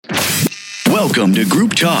Welcome to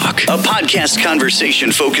Group Talk, a podcast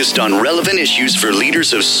conversation focused on relevant issues for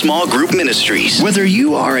leaders of small group ministries. Whether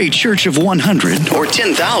you are a church of 100 or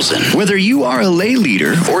 10,000, whether you are a lay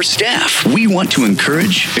leader or staff, we want to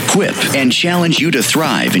encourage, equip, and challenge you to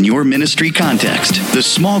thrive in your ministry context. The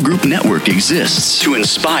Small Group Network exists to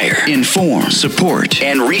inspire, inform, support,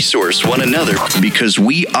 and resource one another because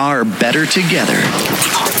we are better together.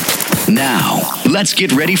 Now, let's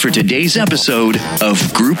get ready for today's episode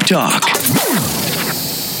of Group Talk.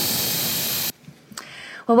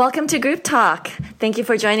 Well, welcome to Group Talk. Thank you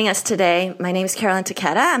for joining us today. My name is Carolyn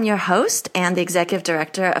Takeda. I'm your host and the Executive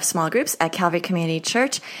Director of Small Groups at Calvary Community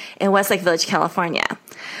Church in Westlake Village, California.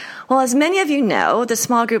 Well, as many of you know, the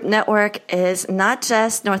Small Group Network is not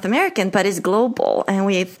just North American, but is global. And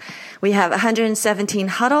we have 117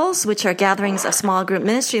 huddles, which are gatherings of small group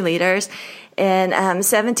ministry leaders in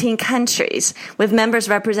 17 countries, with members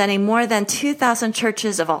representing more than 2,000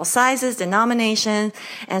 churches of all sizes, denominations,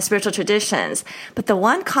 and spiritual traditions. But the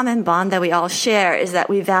one common bond that we all share is that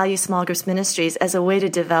we value small groups ministries as a way to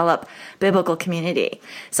develop biblical community.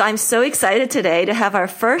 So I'm so excited today to have our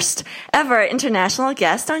first ever international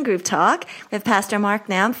guest on Group Talk with Pastor Mark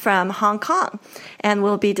Nam from Hong Kong. And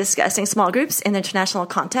we'll be discussing small groups in the international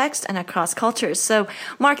context and across cultures. So,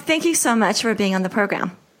 Mark, thank you so much for being on the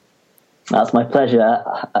program. That's my pleasure.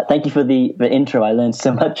 Thank you for the intro. I learned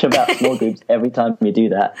so much about small groups every time we do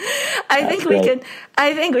that. I think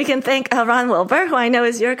we can thank Ron Wilbur, who I know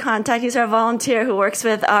is your contact. He's our volunteer who works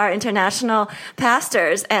with our international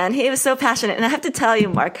pastors, and he was so passionate. And I have to tell you,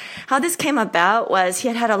 Mark, how this came about was he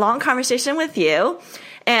had a long conversation with you.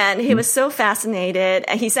 And he was so fascinated,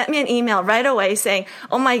 and he sent me an email right away saying,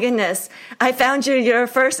 "Oh my goodness, I found you your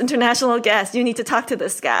first international guest. You need to talk to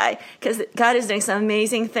this guy because God is doing some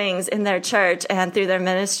amazing things in their church and through their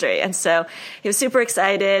ministry." And so he was super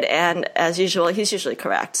excited, and as usual, he's usually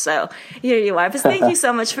correct. So here you are. But thank you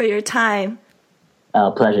so much for your time.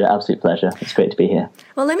 Pleasure, absolute pleasure. It's great to be here.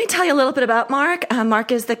 Well, let me tell you a little bit about Mark. Mark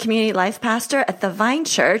is the community life pastor at the Vine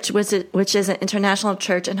Church, which is an international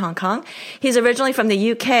church in Hong Kong. He's originally from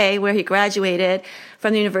the UK, where he graduated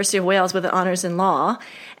from the University of Wales with an honors in law.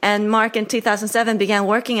 And Mark, in 2007, began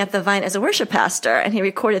working at the Vine as a worship pastor, and he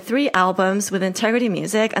recorded 3 albums with Integrity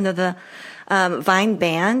Music under the Vine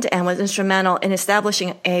Band, and was instrumental in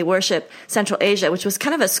establishing a worship Central Asia, which was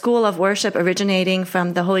kind of a school of worship originating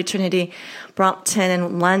from the Holy Trinity, Brompton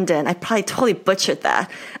and London. I probably totally butchered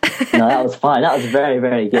that. No, that was fine. That was very,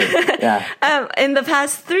 very good. Yeah. In the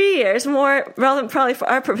past 3 years, more relevant probably for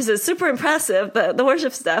our purposes, super impressive, the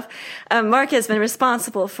worship stuff, Mark has been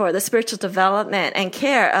responsible for the spiritual development and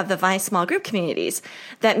care of the Vine small group communities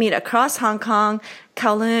that meet across Hong Kong,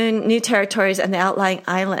 Kowloon, New Territories, and the outlying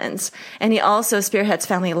islands. And he also spearheads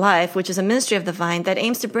Family Life, which is a ministry of the Vine that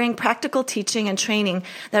aims to bring practical teaching and training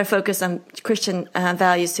that are focused on Christian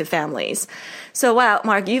values to families. So, wow,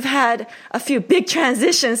 Mark, you've had a few big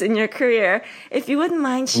transitions in your career. If you wouldn't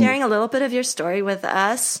mind sharing a little bit of your story with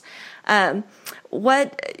us,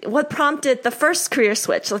 what prompted the first career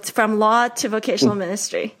switch from law to vocational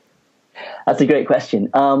ministry? That's a great question.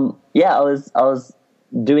 I was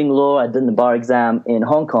doing law. I'd done the bar exam in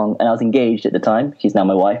Hong Kong, and I was engaged at the time. She's now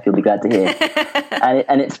my wife. You'll be glad to hear.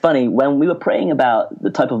 and it's funny, when we were praying about the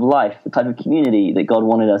type of life, the type of community that God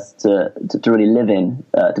wanted us to really live in,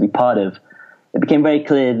 to be part of, it became very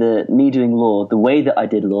clear that me doing law, the way that I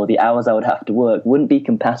did law, the hours I would have to work, wouldn't be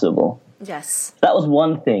compatible. Yes. That was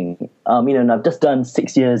one thing. And I've just done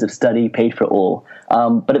 6 years of study, paid for it all.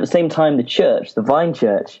 But at the same time, the church, the Vine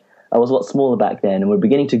Church, was a lot smaller back then, and we're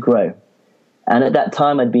beginning to grow. And at that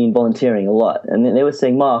time, I'd been volunteering a lot. And they were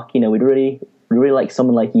saying, "Mark, we'd really like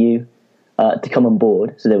someone like you to come on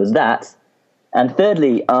board." So there was that. And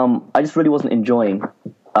thirdly, I just really wasn't enjoying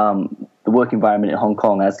the work environment in Hong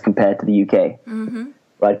Kong as compared to the UK,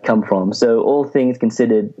 where I'd come from. So all things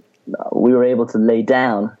considered, we were able to lay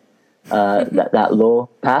down that law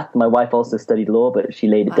path. My wife also studied law, but she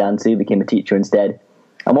laid it down too, became a teacher instead.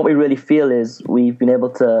 And what we really feel is we've been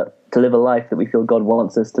able to live a life that we feel God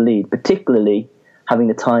wants us to lead, particularly having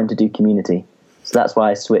the time to do community. So that's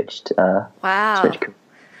why I switched. Wow.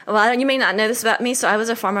 Well, you may not know this about me, so I was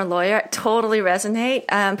a former lawyer. Totally resonate.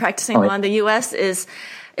 Practicing law in the U.S. is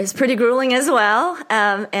pretty grueling as well,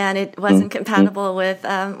 and it wasn't compatible with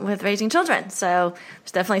raising children. So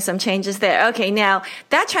there's definitely some changes there. Okay, now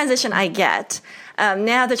that transition I get.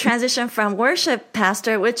 Now the transition from worship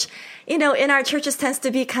pastor, which in our churches tends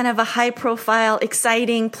to be kind of a high-profile,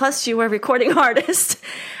 exciting, plus you were a recording artist,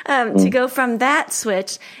 to go from that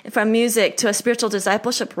switch from music to a spiritual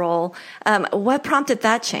discipleship role. What prompted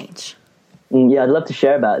that change? Yeah, I'd love to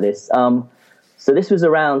share about this. So this was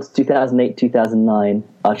around 2008, 2009.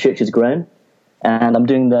 Our church has grown. and I'm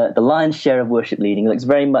doing the lion's share of worship leading. It looks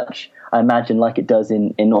very much, I imagine, like it does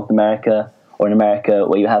in North America or in America,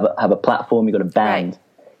 where you have a platform, you've got a band, right.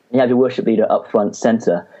 and you have your worship leader up front,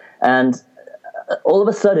 center. And all of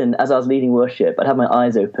a sudden, as I was leading worship, I'd have my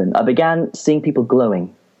eyes open. I began seeing people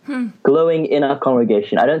glowing in our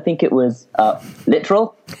congregation. I don't think it was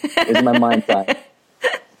literal. It was in my mind's eye.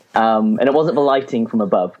 And it wasn't the lighting from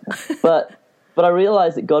above. But I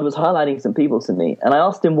realized that God was highlighting some people to me. And I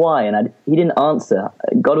asked him why, and he didn't answer.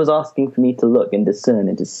 God was asking for me to look and discern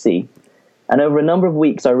and to see. And over a number of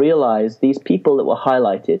weeks, I realized these people that were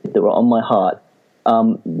highlighted, that were on my heart,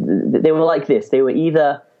 they were like this. They were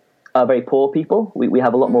either very poor people. We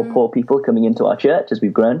have a lot more poor people coming into our church as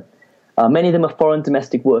we've grown. Many of them are foreign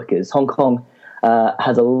domestic workers. Hong Kong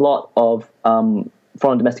has a lot of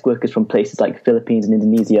foreign domestic workers from places like the Philippines and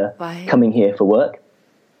Indonesia coming here for work.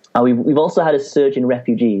 We've also had a surge in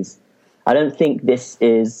refugees. I don't think this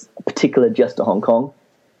is particular just to Hong Kong.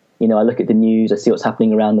 You know, I look at the news, I see what's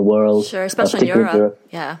happening around the world. Sure, especially in Europe.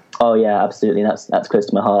 Yeah. Oh, yeah, absolutely. That's close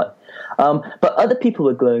to my heart. But other people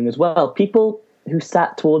were glowing as well. People who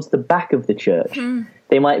sat towards the back of the church.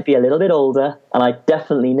 They might be a little bit older, and I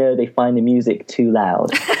definitely know they find the music too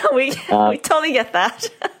loud. we totally get that.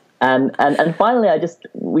 and finally,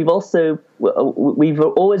 we've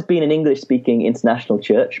always been an English-speaking international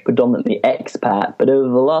church, predominantly expat, but over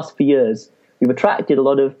the last few years, we've attracted a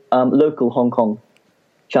lot of local Hong Kong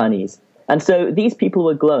Chinese. And so these people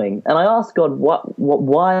were glowing, and I asked God,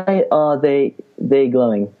 why are they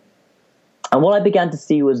glowing? And what I began to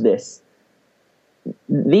see was this.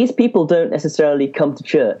 These people don't necessarily come to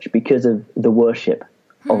church because of the worship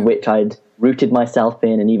of which I'd rooted myself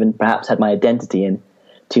in and even perhaps had my identity in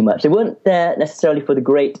too much. They weren't there necessarily for the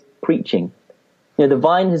great preaching. You know, the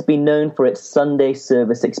Vine has been known for its Sunday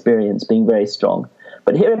service experience being very strong.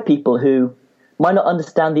 But here are people who might not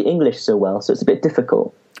understand the English so well, so it's a bit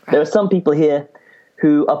difficult. Right. There are some people here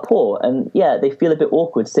who are poor, and yeah, they feel a bit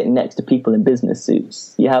awkward sitting next to people in business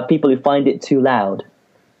suits. You have people who find it too loud.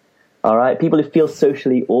 All right, people who feel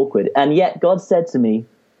socially awkward. And yet God said to me,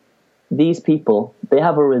 these people, they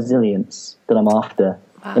have a resilience that I'm after.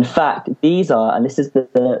 Wow. In fact, these are, and this is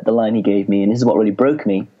the line he gave me, and this is what really broke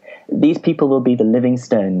me, these people will be the living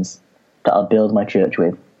stones that I'll build my church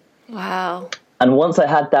with. Wow. And once I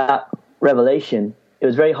had that revelation, it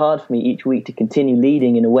was very hard for me each week to continue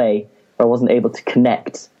leading in a way where I wasn't able to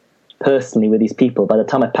connect personally with these people. By the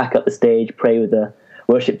time I pack up the stage, pray with the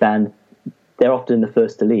worship band, they're often the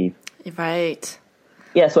first to leave. Right.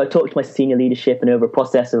 Yeah, so I talked to my senior leadership, and over a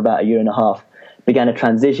process of about a year and a half, began a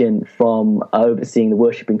transition from overseeing the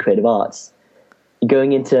worship and creative arts,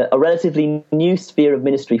 going into a relatively new sphere of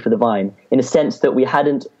ministry for the Vine, in a sense that we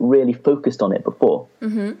hadn't really focused on it before.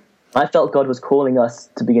 Mm-hmm. I felt God was calling us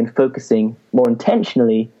to begin focusing more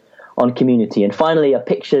intentionally on community. And finally, a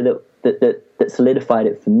picture that solidified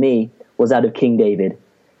it for me was that of King David.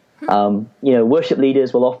 You know, worship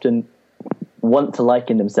leaders will often want to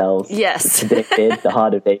liken themselves to David, the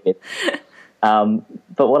heart of David.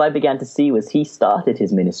 But what I began to see was he started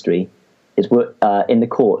his ministry in the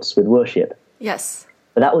courts with worship. Yes.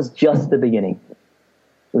 But that was just the beginning.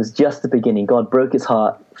 It was just the beginning. God broke his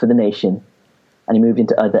heart for the nation, and he moved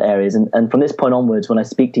into other areas. And from this point onwards, when I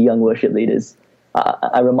speak to young worship leaders,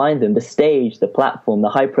 I remind them the stage, the platform, the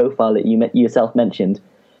high profile that you yourself mentioned,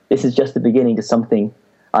 this is just the beginning to something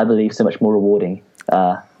I believe so much more rewarding.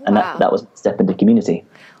 And that was a step into community.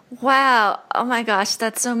 Wow. Oh my gosh,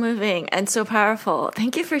 that's so moving and so powerful.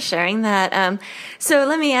 Thank you for sharing that. So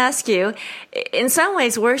let me ask you, in some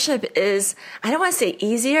ways, worship is, I don't want to say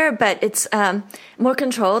easier, but it's more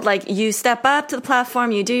controlled. Like you step up to the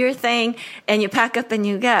platform, you do your thing, and you pack up and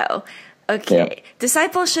you go. Okay. Yeah.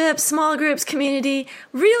 Discipleship, small groups, community,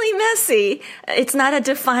 really messy. It's not a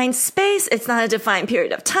defined space. It's not a defined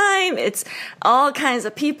period of time. It's all kinds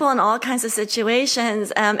of people and all kinds of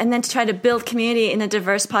situations. And then to try to build community in a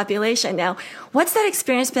diverse population. Now, what's that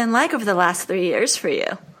experience been like over the last 3 years for you?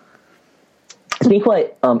 It's been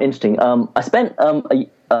quite interesting. I spent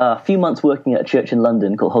a few months working at a church in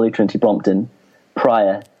London called Holy Trinity Brompton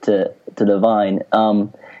prior to the Vine.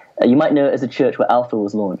 You might know it as a church where Alpha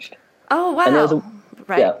was launched. Oh, wow. And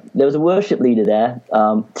there was a worship leader there,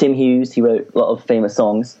 Tim Hughes. He wrote a lot of famous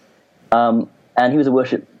songs, and he was a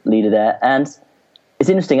worship leader there. And it's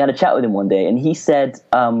interesting, I had a chat with him one day, and he said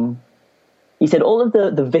all of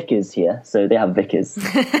the vicars here, so they have vicars.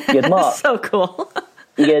 He goes, Mark, so cool.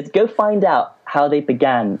 He goes, go find out how they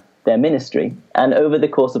began their ministry. And over the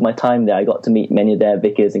course of my time there, I got to meet many of their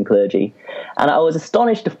vicars and clergy. And I was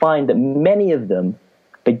astonished to find that many of them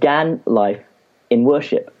began life in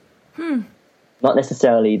worship. Not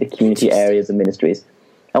necessarily the community areas and ministries.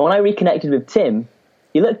 And when I reconnected with Tim,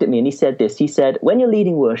 he looked at me and he said this. He said, when you're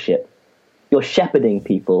leading worship, you're shepherding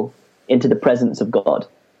people into the presence of God.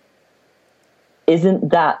 Isn't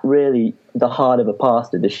that really the heart of a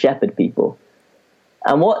pastor, to shepherd people?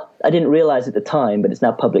 And what I didn't realize at the time, but it's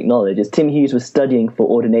now public knowledge, is Tim Hughes was studying for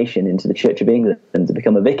ordination into the Church of England to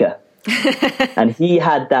become a vicar. And he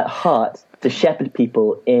had that heart to shepherd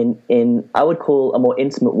people in I would call, a more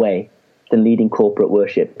intimate way than leading corporate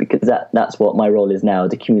worship, because that's what my role is now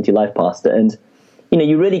as a community life pastor. And,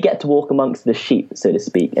 you really get to walk amongst the sheep, so to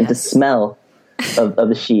speak, and to smell of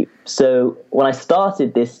the sheep. So when I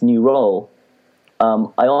started this new role,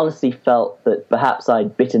 I honestly felt that perhaps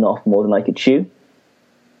I'd bitten off more than I could chew.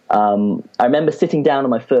 I remember sitting down on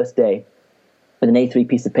my first day with an A3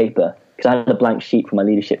 piece of paper, because I had a blank sheet for my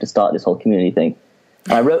leadership to start this whole community thing.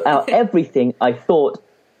 And I wrote out everything I thought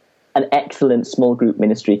an excellent small group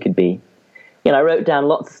ministry could be. I wrote down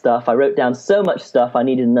lots of stuff. I wrote down so much stuff, I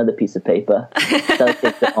needed another piece of paper. So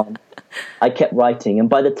I kept writing. And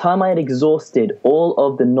by the time I had exhausted all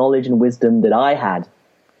of the knowledge and wisdom that I had,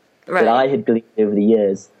 that I had gleaned over the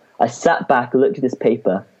years, I sat back, looked at this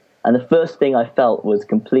paper, and the first thing I felt was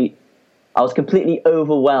I was completely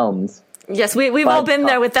overwhelmed. Yes, we've all been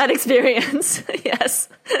there with that experience. Yes.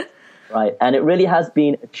 Right. And it really has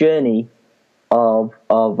been a journey of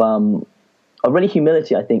really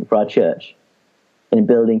humility, I think, for our church in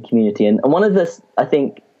building community. And one of the, I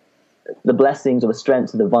think, the blessings or the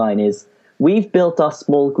strengths of the Vine is we've built our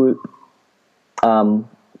small group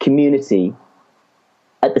community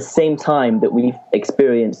at the same time that we've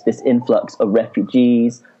experienced this influx of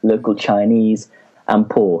refugees, local Chinese, and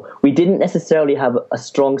poor. We didn't necessarily have a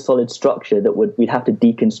strong, solid structure that we'd have to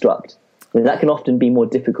deconstruct. And that can often be more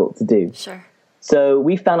difficult to do. Sure. So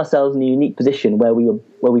we found ourselves in a unique position where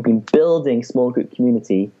we've been building small group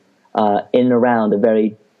community in and around a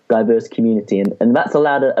very diverse community, and that's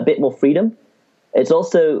allowed a bit more freedom. We've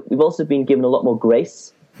also been given a lot more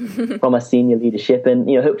grace from our senior leadership, and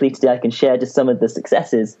hopefully today I can share just some of the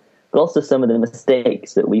successes, but also some of the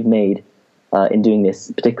mistakes that we've made in doing this,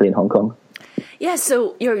 particularly in Hong Kong. Yeah,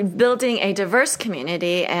 so you're building a diverse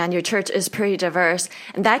community, and your church is pretty diverse,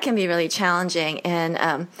 and that can be really challenging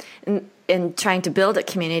in trying to build a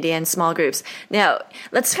community in small groups. Now,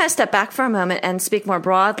 let's kind of step back for a moment and speak more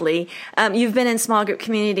broadly. You've been in small group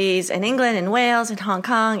communities in England, in Wales, in Hong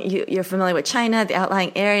Kong. You're familiar with China, the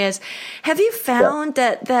outlying areas. Have you found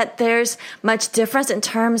that there's much difference in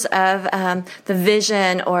terms of the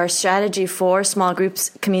vision or strategy for small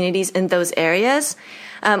groups communities in those areas?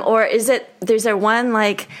 Or is there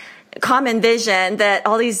one common vision that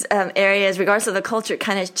all these areas, regardless of the culture,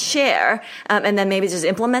 kind of share, and then maybe just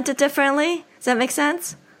implement it differently? Does that make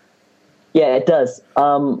sense? Yeah, it does.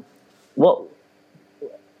 I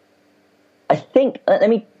think, let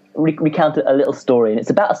me recount a little story, and it's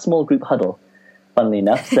about a small group huddle, funnily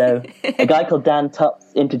enough. So a guy called Dan Tupps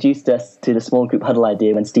introduced us to the small group huddle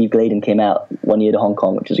idea when Steve Gladen came out one year to Hong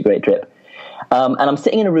Kong, which was a great trip. And I'm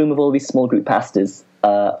sitting in a room with all these small group pastors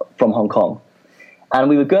from Hong Kong. And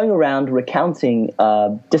we were going around recounting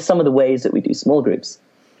just some of the ways that we do small groups.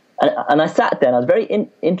 And I sat there and I was very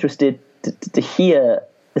interested to hear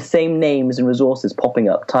the same names and resources popping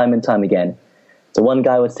up time and time again. So one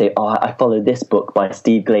guy would say, I follow this book by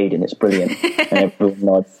Steve Gladen, it's brilliant. And everyone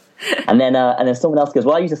nods. And then someone else goes,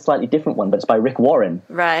 well, I use a slightly different one, but it's by Rick Warren.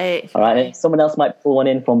 Right. All right. And someone else might pull one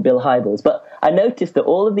in from Bill Hybels. But I noticed that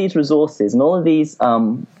all of these resources and all of these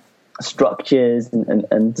structures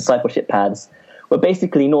and discipleship paths were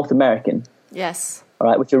basically North American. Yes. All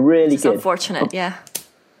right, which are really good. It's unfortunate, yeah.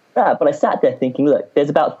 Yeah, but I sat there thinking, look, there's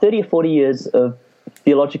about 30 or 40 years of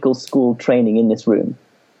theological school training in this room,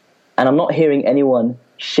 and I'm not hearing anyone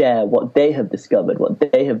share what they have discovered,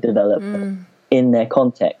 what they have developed in their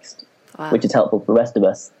context, which is helpful for the rest of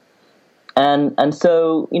us. And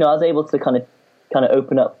so, I was able to kind of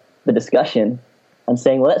open up the discussion and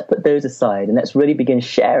saying, well, let's put those aside and let's really begin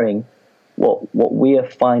sharing what we are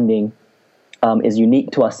finding is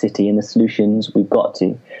unique to our city and the solutions we've got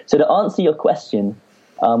to. So to answer your question,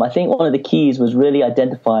 I think one of the keys was really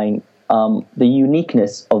identifying the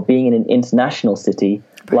uniqueness of being in an international city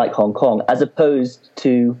like Hong Kong, as opposed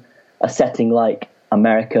to a setting like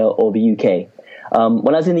America or the UK.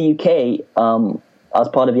 When I was in the UK, I was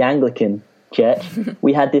part of the Anglican Church.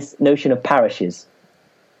 We had this notion of parishes.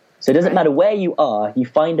 So it doesn't matter where you are, you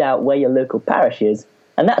find out where your local parish is,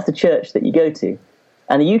 and that's the church that you go to.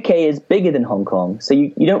 And the UK is bigger than Hong Kong, so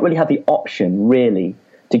you don't really have the option, really,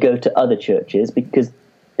 to go to other churches because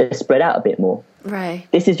they're spread out a bit more. Right.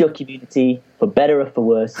 This is your community, for better or for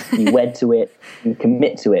worse. You wed to it, you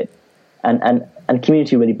commit to it, and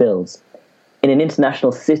community really builds. in an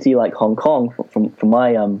international city like Hong Kong, from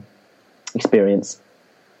my experience,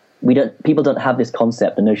 people don't have this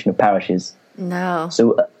concept, the notion of parishes. No.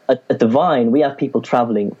 So at the Vine, we have people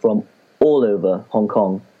traveling from all over Hong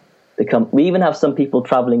Kong. We even have some people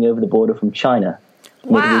traveling over the border from China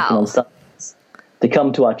midweek and on Sundays to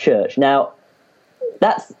come to our church. Now,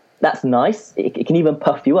 that's nice. It can even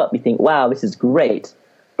puff you up. You think, wow, this is great.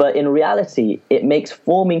 But in reality, it makes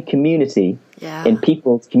forming community in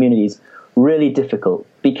people's communities really difficult,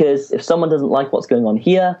 because if someone doesn't like what's going on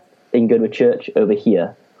here, they can go to a church over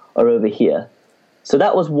here or over here. So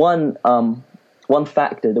that was one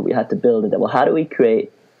factor that we had to build. That, well, how do we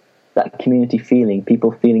create that community feeling,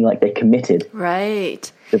 people feeling like they're committed right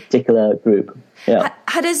to a particular group? Yeah.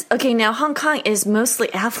 Now Hong Kong is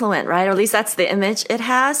mostly affluent, right? Or at least that's the image it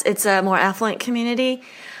has. It's a more affluent community.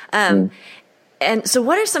 And so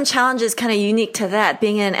what are some challenges kind of unique to that,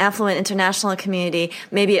 being in an affluent international community?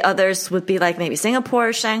 Maybe others would be like maybe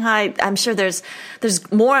Singapore, Shanghai. I'm sure there's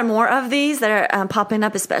more and more of these that are popping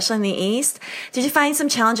up, especially in the East. Did you find some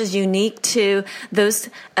challenges unique to those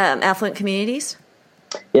affluent communities?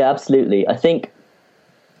 Yeah, absolutely. I think,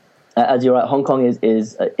 as you're right, Hong Kong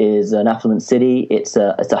is an affluent city. It's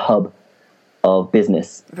a hub of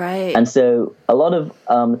business. Right. And so a lot of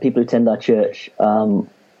the people who attend our church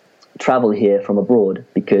travel here from abroad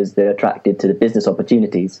because they're attracted to the business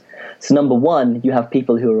opportunities. So number one, you have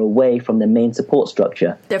people who are away from their main support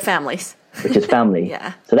structure. Their families. Which is family.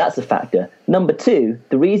 Yeah. So that's a factor. Number two,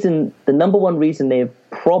 the number one reason they've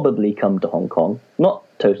probably come to Hong Kong, not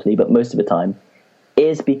totally, but most of the time,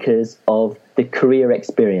 is because of the career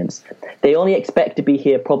experience. They only expect to be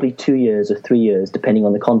here probably 2 years or 3 years, depending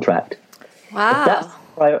on the contract. Wow.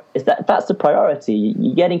 If that's the priority,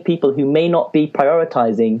 you're getting people who may not be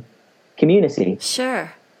prioritizing community.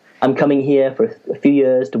 Sure. I'm coming here for a few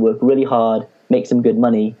years to work really hard, make some good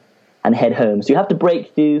money, and head home. So you have to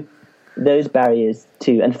break through those barriers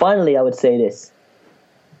too. And finally, I would say this.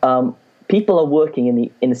 People are working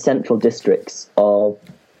in the central districts of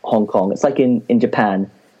Hong Kong. It's like in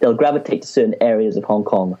Japan. They'll gravitate to certain areas of Hong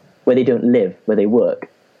Kong where they don't live, where they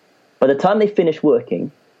work. By the time they finish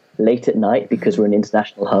working, late at night, because we're an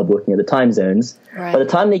international hub working at the time zones, right. By the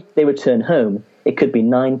time they return home, it could be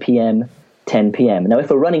 9 p.m., 10 p.m. Now, if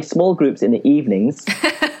we're running small groups in the evenings...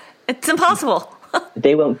 it's impossible.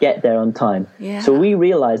 They won't get there on time. Yeah. So we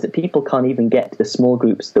realized that people can't even get to the small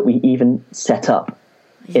groups that we even set up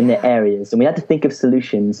in their areas. And we had to think of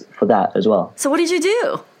solutions for that as well. So what did you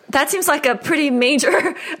do? That seems like a pretty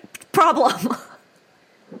major problem.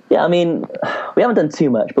 Yeah, I mean, we haven't done too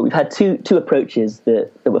much, but we've had two approaches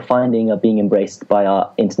that we're finding are being embraced by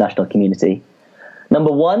our international community.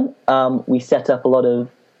 Number one, we set up a lot of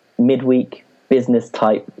midweek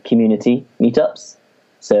business-type community meetups.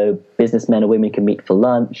 So businessmen or women can meet for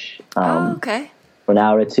lunch for an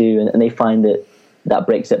hour or two, and they find that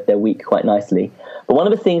breaks up their week quite nicely. But one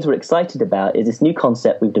of the things we're excited about is this new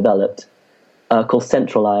concept we've developed called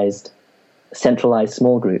centralized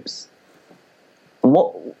small groups. And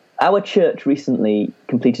what our church recently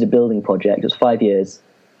completed a building project. It was 5 years,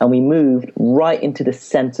 and we moved right into the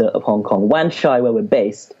center of Hong Kong. Wan Chai, where we're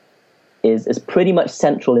based, is as pretty much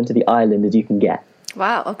central into the island as you can get.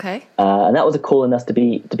 Wow, okay. And that was a call on us to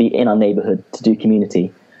be in our neighborhood, to do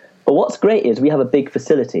community. But what's great is we have a big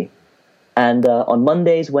facility. And on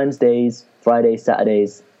Mondays, Wednesdays, Fridays,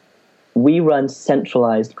 Saturdays, we run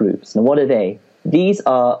centralized groups. Now, what are they? These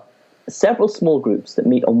are several small groups that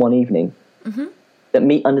meet on one evening, that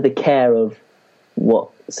meet under the care of what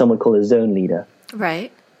some would call a zone leader.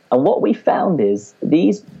 Right. And what we found is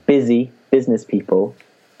these busy business people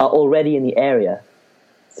are already in the area.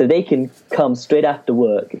 So they can come straight after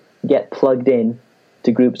work, get plugged in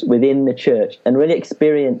to groups within the church and really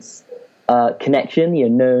experience connection,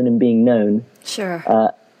 known and being known.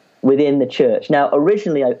 Sure. Within the church. Now,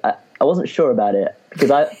 originally, I wasn't sure about it because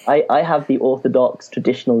I have the orthodox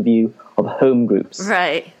traditional view of home groups.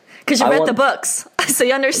 Right. Because you read the books, so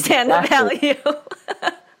you understand the value.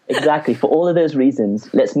 Exactly. For all of those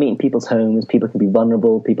reasons, let's meet in people's homes. People can be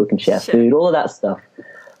vulnerable. People can share food, all of that stuff.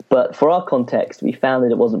 But for our context, we found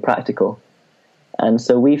that it wasn't practical. And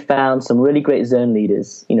so we found some really great zone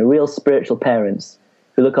leaders, real spiritual parents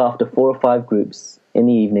who look after 4 or 5 groups in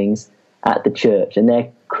the evenings at the church. And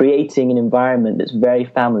they're creating an environment that's very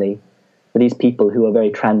family for these people who are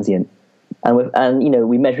very transient. And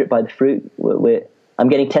we measure it by the fruit. I'm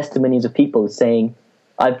getting testimonies of people saying,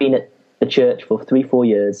 I've been at the church for 3-4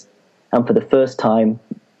 years, and for the first time,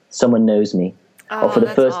 someone knows me. Oh, or for the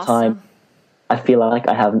first time, I feel like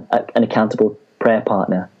I have an accountable prayer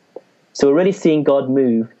partner. So we're really seeing God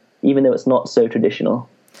move, even though it's not so traditional.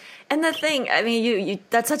 And the thing, I mean, you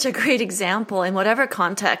that's such a great example in whatever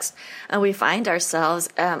context we find ourselves.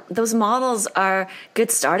 Those models are good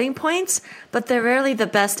starting points, but they're rarely the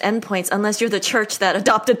best endpoints unless you're the church that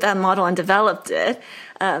adopted that model and developed it.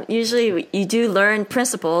 Usually you do learn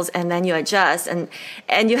principles and then you adjust,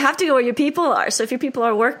 and you have to go where your people are. So if your people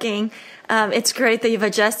are working, it's great that you've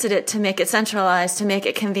adjusted it to make it centralized, to make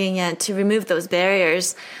it convenient, to remove those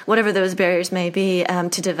barriers, whatever those barriers may be,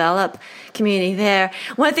 to develop community there.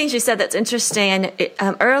 One of the things you said that's interesting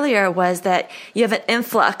earlier was that you have an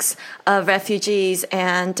influx of refugees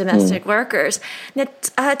and domestic workers. Now,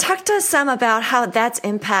 talk to us some about how that's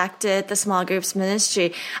impacted the small groups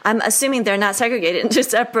ministry. I'm assuming they're not segregated into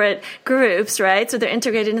separate groups, right? So they're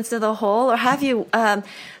integrated into the whole, or have you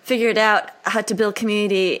figured out how to build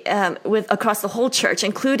community across the whole church,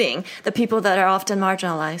 including the people that are often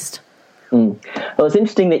marginalized? Well, it's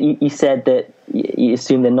interesting that you said that you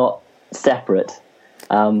assume they're not separate.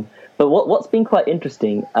 But what's been quite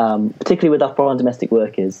interesting, particularly with our foreign domestic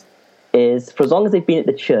workers, is for as long as they've been at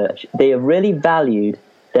the church, they have really valued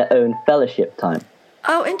their own fellowship time.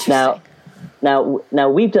 Oh, interesting. Now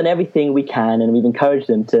we've done everything we can, and we've encouraged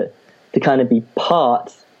them to kind of be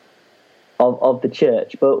part of the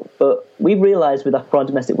church, but we've realized with our foreign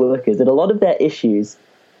domestic workers that a lot of their issues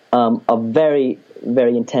are very,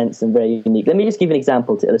 very intense and very unique. Let me just give you an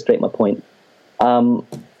example to illustrate my point. A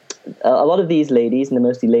lot of these ladies, and they're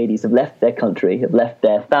mostly ladies, have left their country, have left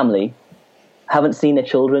their family, haven't seen their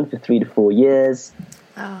children for 3 to 4 years.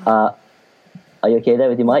 Oh. Are you okay there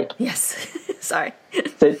with your mic? Yes. Sorry.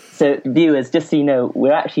 So viewers, just so you know,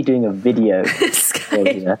 we're actually doing a video.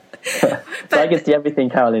 So I can see everything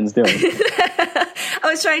Carolyn's doing. I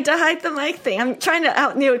was trying to hide the mic thing. I'm trying to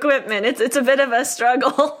out new equipment. It's a bit of a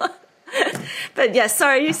struggle. But yes,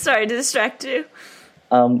 sorry to distract you.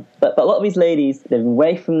 But a lot of these ladies, they've been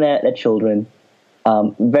away from their children.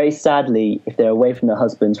 Very sadly, if they're away from their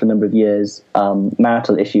husbands for a number of years,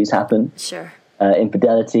 marital issues happen. Sure.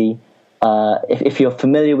 Infidelity. If you're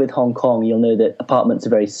familiar with Hong Kong, you'll know that apartments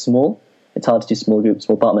are very small. It's hard to do small groups,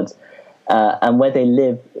 small apartments. And where they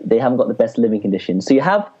live, they haven't got the best living conditions. So you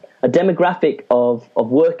have a demographic of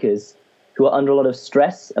workers who are under a lot of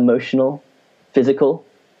stress, emotional, physical,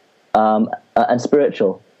 and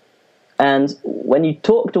spiritual. And when you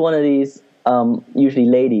talk to one of these, usually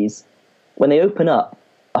ladies, when they open up,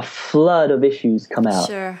 a flood of issues come out.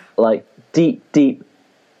 Sure. Like deep, deep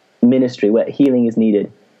ministry where healing is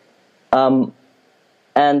needed.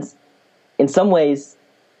 And in some ways,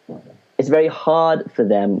 it's very hard for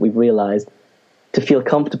them, we've realized, to feel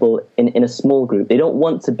comfortable in a small group. They don't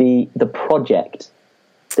want to be the project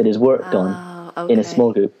that is worked on in a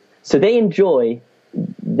small group. So they enjoy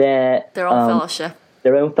their own fellowship.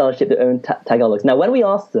 Their own fellowship, their own tagalog. Now, when we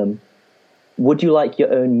asked them, would you like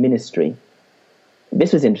your own ministry?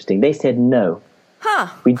 This was interesting. They said no.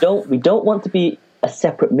 We don't want to be a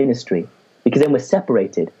separate ministry because then we're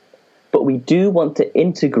separated. But we do want to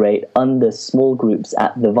integrate under small groups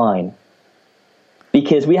at the Vine.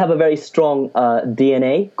 Because we have a very strong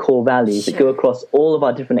DNA, core values, that go across all of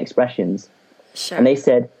our different expressions. Sure. And they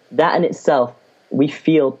said, that in itself, we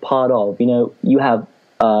feel part of. You know, you have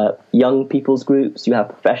young people's groups, you have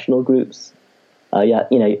professional groups.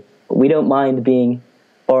 We don't mind being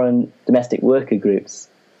foreign domestic worker groups.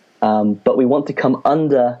 But we want to come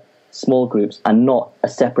under small groups and not a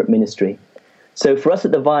separate ministry. So for us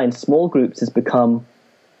at the Vine, small groups has become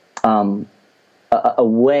a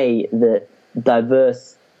way that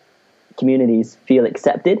diverse communities feel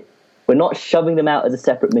accepted. We're not shoving them out as a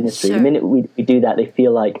separate ministry. Sure. The minute we do that, they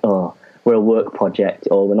feel like, oh, we're a work project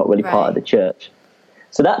or we're not really part of the church.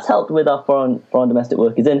 So that's helped with our foreign domestic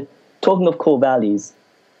workers. And talking of core values,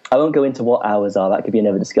 I won't go into what ours are. That could be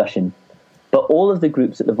another discussion. But all of the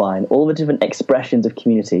groups at the Vine, all the different expressions of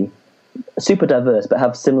community, are super diverse but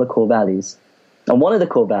have similar core values. And one of the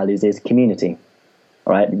core values is community.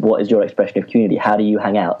 All right, what is your expression of community? How do you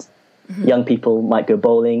hang out? Mm-hmm. Young people might go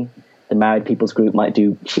bowling. The married people's group might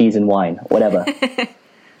do cheese and wine, whatever.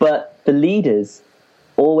 But the leaders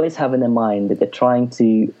always have in their mind that they're trying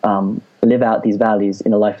to live out these values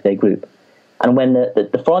in the life of their group. And when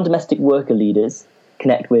the foreign domestic worker leaders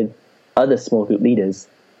connect with other small group leaders,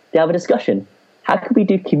 they have a discussion. How could we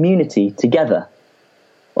do community together?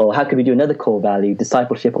 Or how could we do another core value,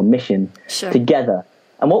 discipleship or mission, together?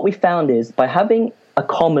 And what we found is by having a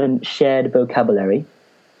common shared vocabulary,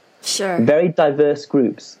 very diverse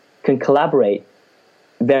groups can collaborate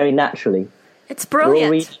very naturally. It's brilliant. We're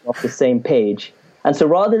all reaching off the same page. And so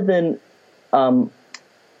rather than kind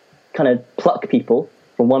of pluck people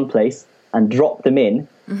from one place and drop them in,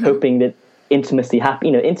 hoping that intimacy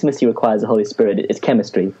happen. Intimacy requires the Holy Spirit. It's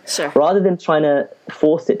chemistry. Sure. Rather than trying to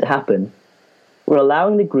force it to happen, we're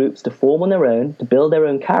allowing the groups to form on their own, to build their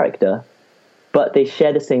own character, but they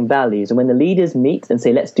share the same values. And when the leaders meet and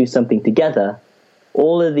say, let's do something together,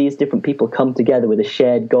 all of these different people come together with a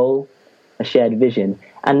shared goal, a shared vision,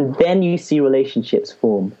 and then you see relationships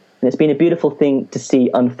form. And it's been a beautiful thing to see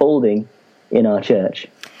unfolding in our church.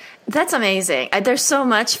 That's amazing. There's so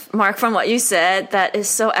much, Mark, from what you said that is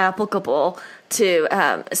so applicable to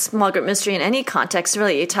small group ministry in any context,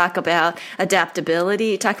 really. You talk about adaptability.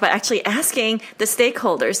 You talk about actually asking the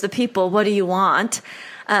stakeholders, the people, what do you want?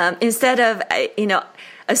 Instead of,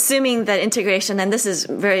 assuming that integration, and this is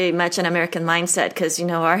very much an American mindset because,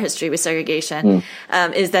 our history with segregation,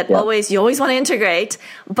 is that you always want to integrate.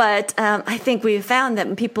 But I think we've found that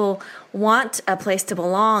when people want a place to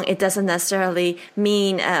belong, it doesn't necessarily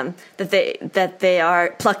mean that they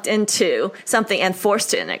are plugged into something and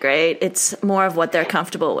forced to integrate. It's more of what they're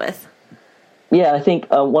comfortable with. Yeah, I think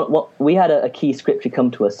what we had a key scripture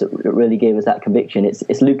come to us that really gave us that conviction.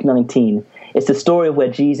 It's Luke 19. It's the story of where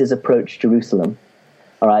Jesus approached Jerusalem.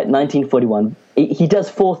 All right, 1941. He does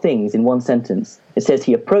 4 things in one sentence. It says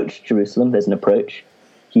he approached Jerusalem. There's an approach.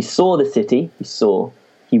 He saw the city.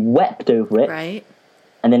 He wept over it. Right.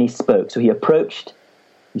 And then he spoke. So he approached,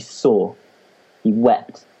 he saw, he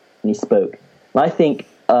wept, and he spoke. And I think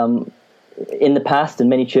in the past, and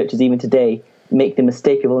many churches even today, make the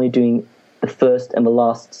mistake of only doing the first and the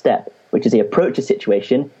last step, which is they approach a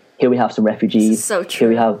situation. Here we have some refugees. So true. Here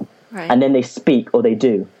we have, right. And then they speak or they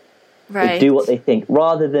do. Right. They do what they think.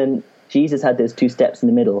 Rather than Jesus had those 2 steps in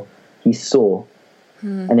the middle. He saw,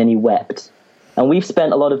 and then he wept. And we've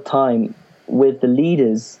spent a lot of time with the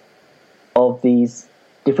leaders of these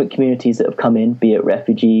different communities that have come in, be it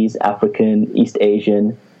refugees, African, East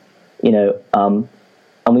Asian, and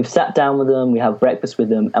we've sat down with them, we have breakfast with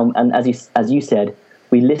them, and as you said,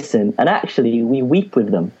 we listen, and actually we weep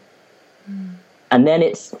with them. And then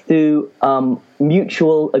it's through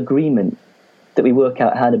mutual agreement that we work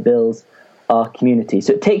out how to build our community.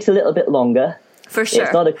 So it takes a little bit longer. For sure.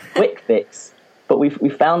 It's not a quick fix, but we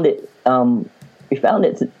found it to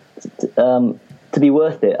be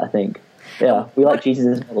worth it, I think. Yeah, we like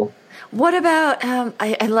Jesus' model. What about,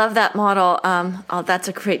 I love that model. That's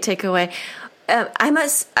a great takeaway.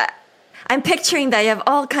 I'm picturing that you have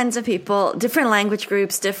all kinds of people, different language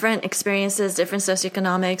groups, different experiences, different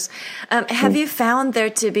socioeconomics. Have you found there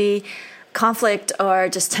to be conflict or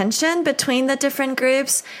just tension between the different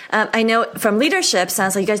groups? I know from leadership,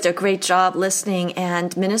 sounds like you guys do a great job listening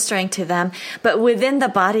and ministering to them. But within the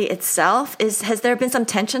body itself, has there been some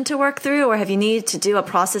tension to work through, or have you needed to do a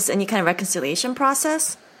process, any kind of reconciliation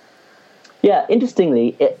process? Yeah,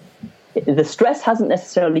 interestingly, the stress hasn't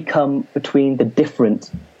necessarily come between the different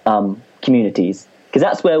communities, because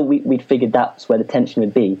that's where we'd figured that's where the tension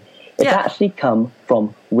would be. It's actually come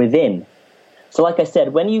from within. So like I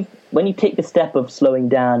said, when you take the step of slowing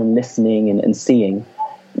down and listening and seeing,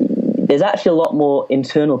 there's actually a lot more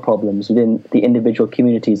internal problems within the individual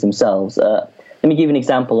communities themselves. Let me give you an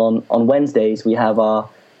example. On Wednesdays, we have our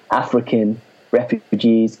African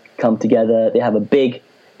refugees come together. They have a big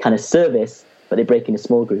kind of service, but they break into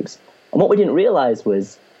small groups. And what we didn't realize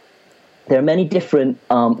was there are many different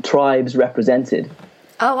tribes represented.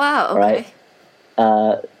 Oh, wow. Okay.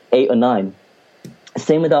 Right? 8 or 9.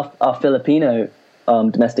 Same with our Filipino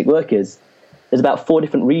domestic workers. There's about 4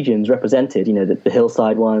 different regions represented, the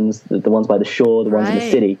hillside ones, the ones by the shore, the ones in the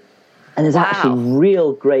city. And there's actually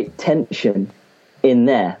real great tension in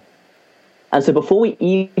there. And so before we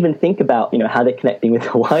even think about, how they're connecting with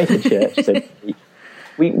the wider church, so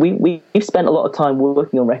we've spent a lot of time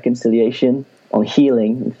working on reconciliation, on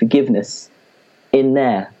healing and forgiveness in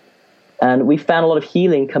there. And we found a lot of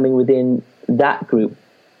healing coming within that group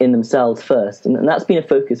in themselves first. And that's been a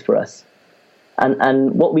focus for us.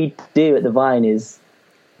 And what we do at the Vine is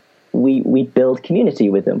we build community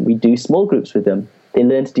with them. We do small groups with them. They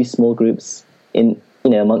learn to do small groups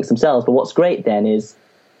amongst themselves. But what's great then is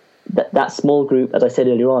that small group, as I said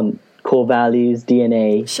earlier on, core values,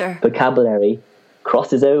 DNA, vocabulary,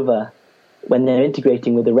 crosses over when they're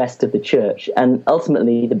integrating with the rest of the church. And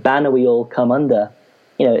ultimately, the banner we all come under,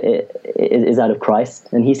 is out of Christ.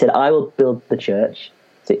 And he said, I will build the church.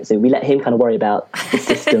 So we let him kind of worry about the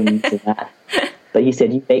systems and that. But he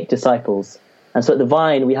said, you make disciples. And so at the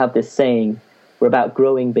Vine, we have this saying, we're about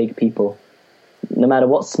growing big people. No matter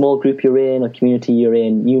what small group you're in or community you're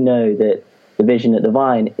in, you know that the vision at the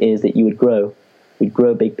Vine is that you would grow. We'd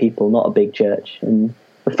grow big people, not a big church. And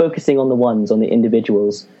we're focusing on the ones, on the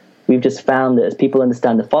individuals. We've just found that as people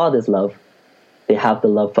understand the Father's love, they have the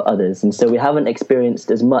love for others. And so we haven't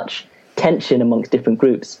experienced as much tension amongst different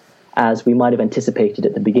groups as we might have anticipated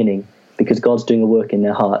at the beginning, because God's doing a work in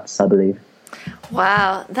their hearts, I believe.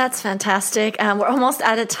 Wow, that's fantastic. We're almost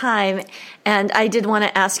out of time, and I did want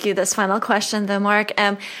to ask you this final question, though, Mark.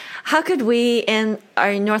 How could we, in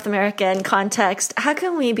our North American context, how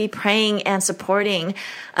can we be praying and supporting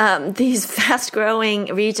these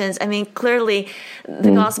fast-growing regions? I mean, clearly,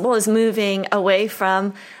 the gospel is moving away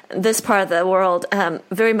from this part of the world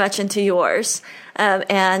very much into yours.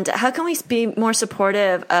 And how can we be more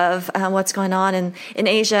supportive of what's going on in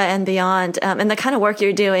Asia and beyond, and the kind of work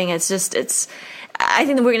you're doing? I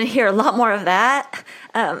think that we're going to hear a lot more of that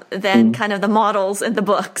than kind of the models in the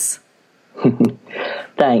books.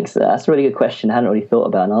 Thanks. That's a really good question. I hadn't really thought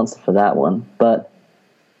about an answer for that one, but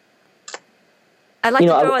I like to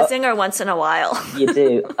throw a zinger once in a while. You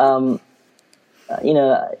do.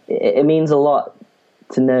 It means a lot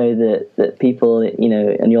to know that people,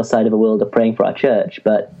 on your side of the world are praying for our church,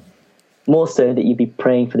 but more so that you'd be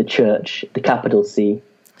praying for the church, the capital C,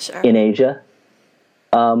 sure, in Asia.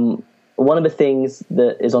 One of the things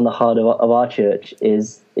that is on the heart of our church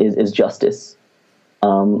is justice.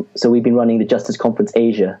 So we've been running the Justice Conference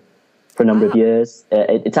Asia for a number of years.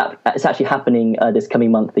 It's actually happening this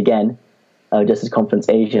coming month again, Justice Conference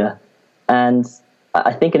Asia. And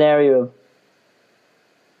I think an area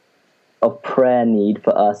of prayer need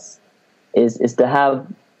for us is to have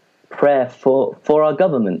prayer for our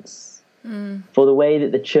governments, for the way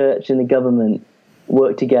that the church and the government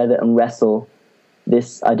work together and wrestle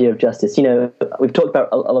this idea of justice. We've talked about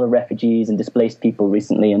a lot of refugees and displaced people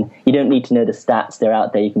recently, and you don't need to know the stats. They're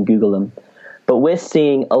out there. You can Google them. But we're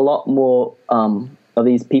seeing a lot more of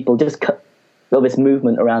these people of this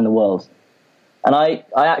movement around the world. And I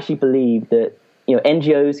actually believe that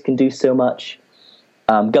NGOs can do so much,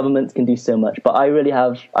 governments can do so much, but I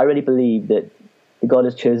really believe that God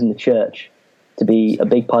has chosen the church to be a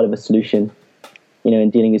big part of a solution,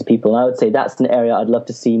 in dealing with people. And I would say that's an area I'd love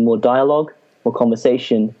to see more dialogue, more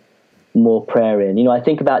conversation, more prayer in. I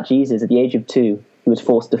think about Jesus at the age of 2, he was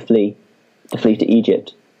forced to flee to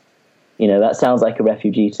Egypt. That sounds like a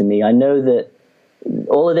refugee to me. I know that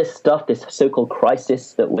all of this stuff, this so-called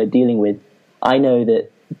crisis that we're dealing with, I know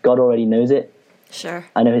that God already knows it. Sure.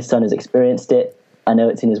 I know his son has experienced it. I know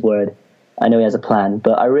it's in his word. I know he has a plan.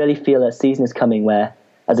 But I really feel a season is coming where,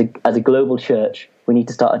 as a global church, we need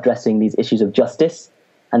to start addressing these issues of justice,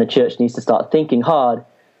 and the church needs to start thinking hard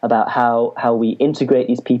about how we integrate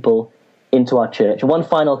these people into our church. And one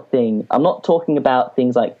final thing, I'm not talking about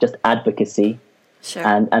things like just advocacy, sure,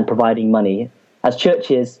 and providing money. As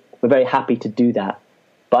churches, we're very happy to do that.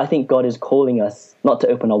 But I think God is calling us not to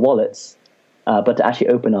open our wallets, but to actually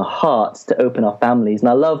open our hearts, to open our families. And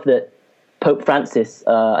I love that Pope Francis,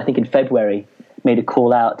 I think in February, made a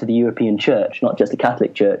call out to the European church, not just the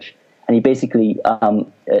Catholic Church. And he basically,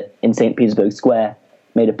 in St. Petersburg Square,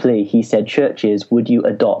 made a plea. He said, churches, would you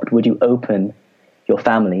open your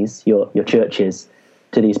families, your churches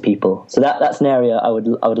to these people? So that's an area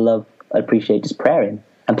I'd appreciate just prayer in.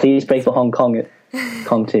 And please pray for Hong Kong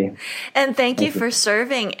too. And thank you for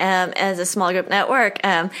serving as a small group network.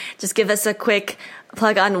 Just give us a quick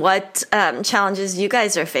plug on what challenges you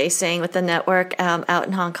guys are facing with the network out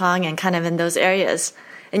in Hong Kong and kind of in those areas,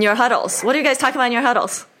 in your huddles. What do you guys talk about in your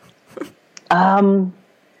huddles?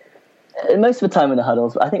 Most of the time in the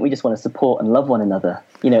huddles, I think we just want to support and love one another.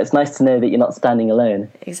 It's nice to know that you're not standing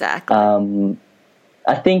alone. Exactly.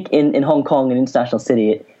 I think in Hong Kong, an international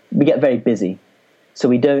city, we get very busy. So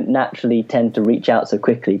we don't naturally tend to reach out so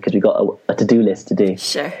quickly because we've got a to-do list to do.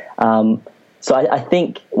 Sure. So I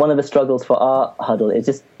think one of the struggles for our huddle is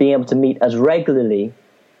just being able to meet as regularly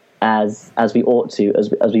as we ought to,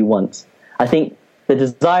 as we want. I think the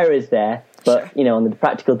desire is there, but sure, on the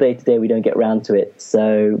practical day-to-day, we don't get around to it.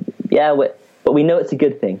 So yeah, but we know it's a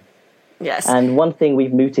good thing. Yes. And one thing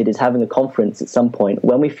we've mooted is having a conference at some point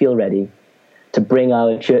when we feel ready to bring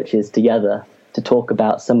our churches together to talk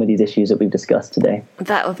about some of these issues that we've discussed today.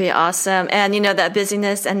 That would be awesome. And that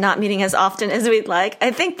busyness and not meeting as often as we'd like,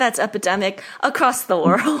 I think that's epidemic across the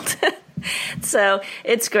world. So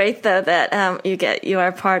it's great, though, that you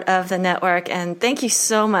are part of the network. And thank you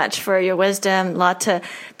so much for your wisdom. A lot to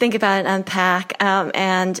think about and unpack.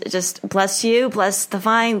 And just bless you, bless the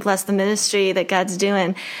Vine, bless the ministry that God's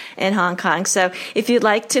doing in Hong Kong. So if you'd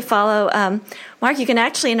like to follow Mark, you can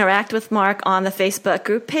actually interact with Mark on the Facebook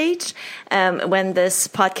group page. When this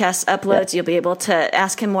podcast uploads, you'll be able to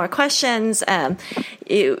ask him more questions.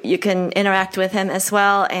 You can interact with him as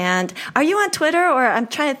well. And are you on Twitter, or I'm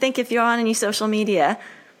trying to think if you're on any social media?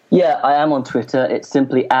 Yeah, I am on Twitter. It's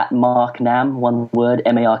simply @MarkNam, one word,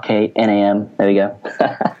 MarkNam. There we go.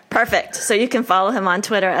 Perfect. So you can follow him on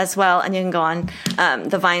Twitter as well, and you can go on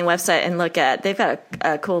the Vine website and they've got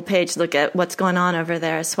a cool page, look at what's going on over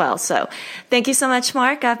there as well. So thank you so much,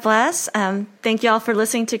 Mark. God bless. Thank you all for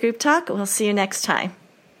listening to Group Talk. We'll see you next time.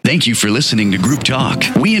 Thank you for listening to Group Talk.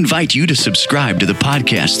 We invite you to subscribe to the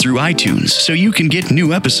podcast through iTunes so you can get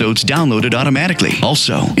new episodes downloaded automatically.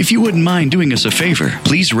 Also, if you wouldn't mind doing us a favor,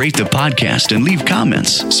 please rate the podcast and leave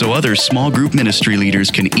comments so other small group ministry leaders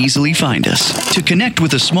can easily find us. To connect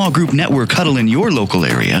with a small group network huddle in your local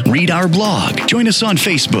area, read our blog, join us on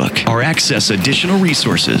Facebook, or access additional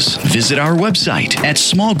resources, visit our website at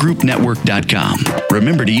smallgroupnetwork.com.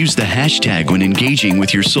 Remember to use the hashtag when engaging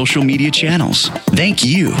with your social media channels. Thank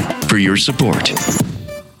you for your support.